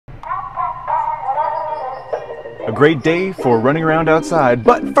great day for running around outside.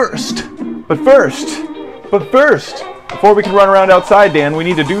 But first, before we can run around outside, Dan, we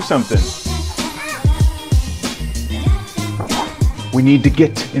need to do something. We need to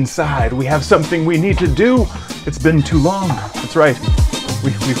get inside. We have something we need to do. It's been too long. That's right.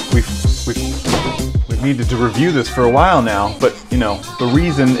 We've needed to review this for a while now, but you know, the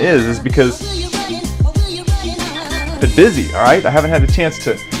reason is because I've been busy, all right? I haven't had a chance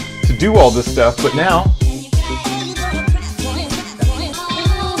to do all this stuff, but now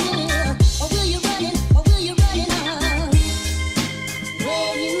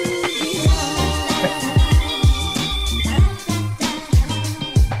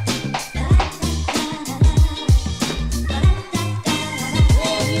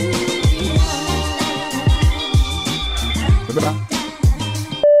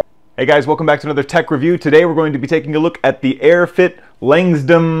Hey guys, welcome back to another tech review. Today we're going to be taking a look at the Airfit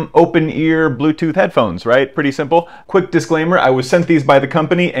Langsdom open ear Bluetooth headphones, right? Pretty simple. Quick disclaimer, I was sent these by the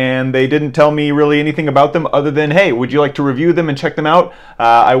company and they didn't tell me really anything about them other than, hey, would you like to review them and check them out?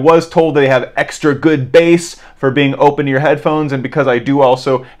 I was told they have extra good bass for being open ear headphones, and because I do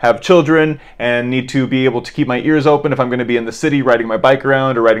also have children and need to be able to keep my ears open if I'm going to be in the city riding my bike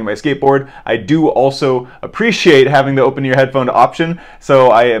around or riding my skateboard, I do also appreciate having the open ear headphone option. So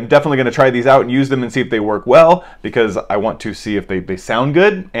I am definitely going to try these out and use them and see if they work well, because I want to see if they sound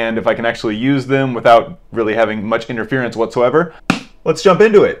good and if I can actually use them without really having much interference whatsoever. Let's jump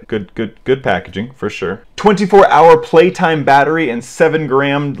into it. Good packaging for sure. 24-hour playtime battery and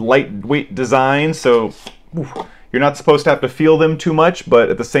 7-gram lightweight design. So you're not supposed to have to feel them too much, but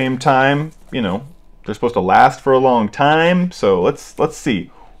at the same time, you know, they're supposed to last for a long time. So let's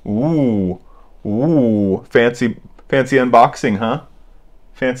see. Ooh, fancy unboxing, huh?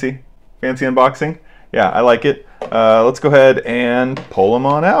 Fancy unboxing. Yeah, I like it. Let's go ahead and pull them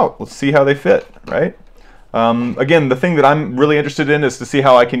on out. Let's see how they fit, right? Again, the thing that I'm really interested in is to see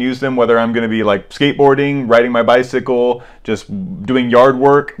how I can use them, whether I'm going to be like skateboarding, riding my bicycle, just doing yard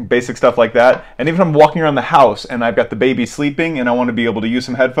work, basic stuff like that. And even if I'm walking around the house and I've got the baby sleeping and I want to be able to use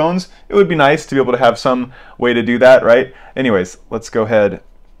some headphones, it would be nice to be able to have some way to do that, right? Anyways, let's go ahead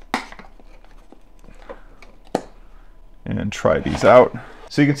and try these out.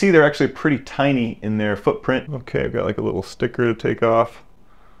 So you can see they're actually pretty tiny in their footprint. Okay, I've got like a little sticker to take off.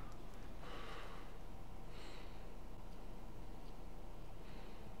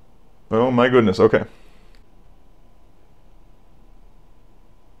 Oh my goodness, okay.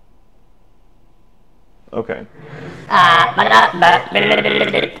 Okay.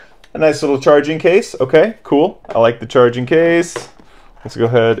 A nice little charging case, okay, cool. I like the charging case. Let's go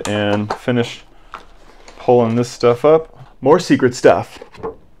ahead and finish pulling this stuff up. More secret stuff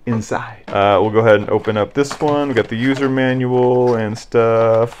inside. We'll go ahead and open up this one. We got the user manual and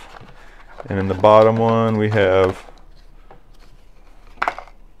stuff. And in the bottom one we have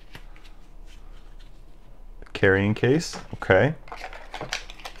carrying case, okay,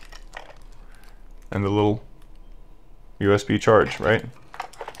 and the little USB charge, right?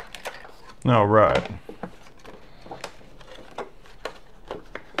 All right.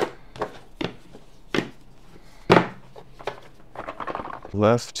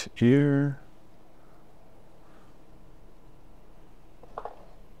 Left ear.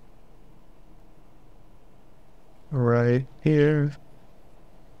 Right here.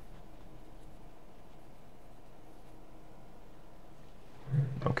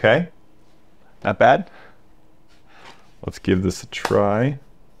 Okay, not bad. Let's give this a try.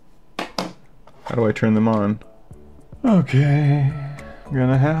 How do I turn them on? Okay, I'm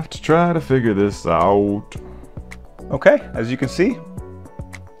gonna have to try to figure this out. Okay, as you can see,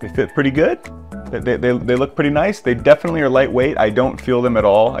 they fit pretty good. They look pretty nice. They definitely are lightweight. I don't feel them at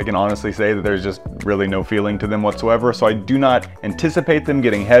all. I can honestly say that there's just really no feeling to them whatsoever. So I do not anticipate them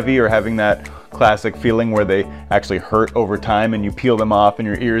getting heavy or having that classic feeling where they actually hurt over time and you peel them off and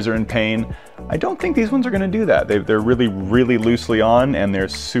your ears are in pain. I don't think these ones are going to do that. They're really loosely on, and they're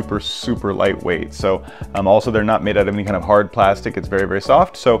super lightweight. So also they're not made out of any kind of hard plastic. It's very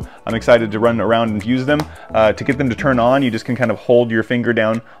soft. So I'm excited to run around and use them. To get them to turn on, you just can kind of hold your finger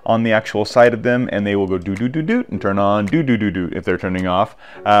down on the actual side of them and they will go do and turn on do if they're turning off.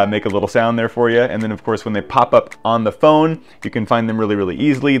 Make a little sound there for you. And then of course when they pop up on the phone, you can find them really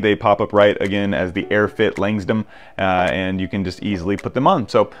easily. They pop up right again as the Airfit Langsdom, and you can just easily put them on.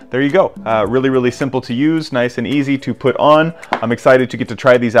 So there you go. Really simple to use, nice and easy to put on. I'm excited to get to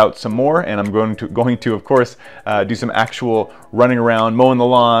try these out some more, and I'm going to of course do some actual running around, mowing the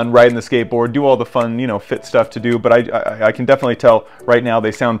lawn, riding the skateboard, do all the fun, you know, fit stuff to do. But I can definitely tell right now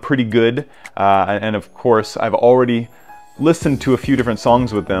they sound pretty good, and of course I've already listened to a few different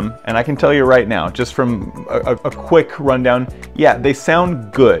songs with them, and I can tell you right now, just from a quick rundown, yeah, they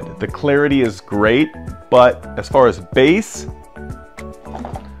sound good. The clarity is great, but as far as bass,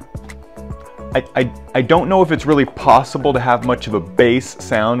 I don't know if it's really possible to have much of a bass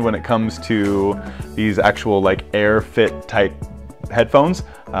sound when it comes to these actual like Airfit type headphones.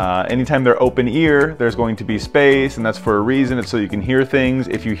 Anytime they're open ear, there's going to be space, and that's for a reason. It's so you can hear things.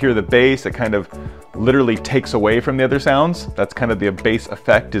 If you hear the bass, it kind of literally takes away from the other sounds. That's kind of the bass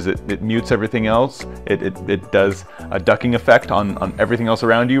effect, is it mutes everything else. It does a ducking effect on everything else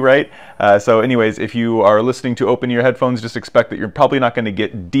around you, right? So anyways, if you are listening to open ear headphones, just expect that you're probably not going to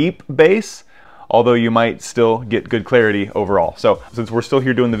get deep bass, although you might still get good clarity overall. So since we're still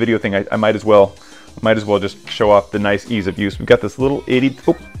here doing the video thing, I might as well just show off the nice ease of use. We've got this little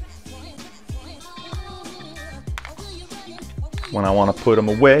when I want to put them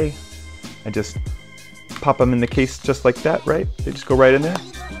away, I just pop them in the case just like that, right? They just go right in there,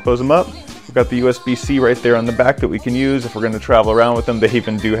 close them up. We've got the USB-C right there on the back that we can use if we're going to travel around with them. They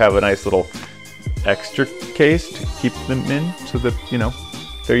even do have a nice little extra case to keep them in, so that, you know,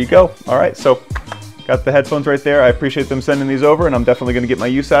 there you go. All right, so got the headphones right there. I appreciate them sending these over, and I'm definitely going to get my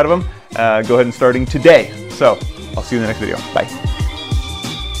use out of them. Go ahead and starting today. So I'll see you in the next video. Bye.